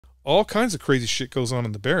all kinds of crazy shit goes on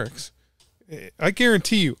in the barracks. I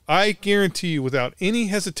guarantee you without any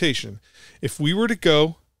hesitation, if we were to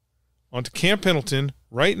go onto Camp Pendleton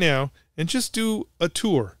right now and just do a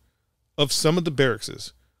tour of some of the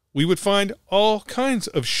barracks, we would find all kinds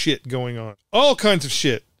of shit going on. All kinds of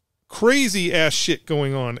shit. Crazy ass shit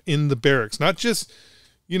going on in the barracks. Not just,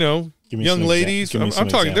 young ladies. I'm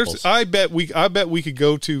talking, I bet we could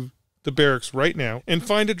go to the barracks right now and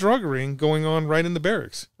find a drug ring going on right in the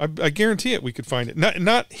barracks. I guarantee it. We could find it.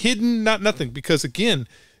 Not hidden, not nothing, because again,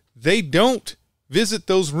 they don't visit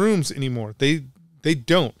those rooms anymore. They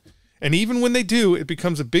don't. And even when they do, it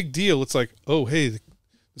becomes a big deal. It's like, oh, hey, the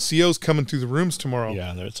CO's coming through the rooms tomorrow.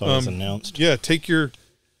 Yeah, it's always announced. Yeah, take your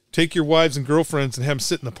wives and girlfriends and have them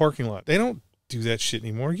sit in the parking lot. They don't do that shit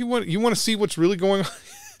anymore. You want to see what's really going on?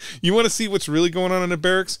 You want to see what's really going on in the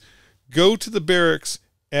barracks? Go to the barracks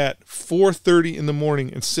at 4:30 in the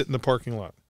morning and sit in the parking lot.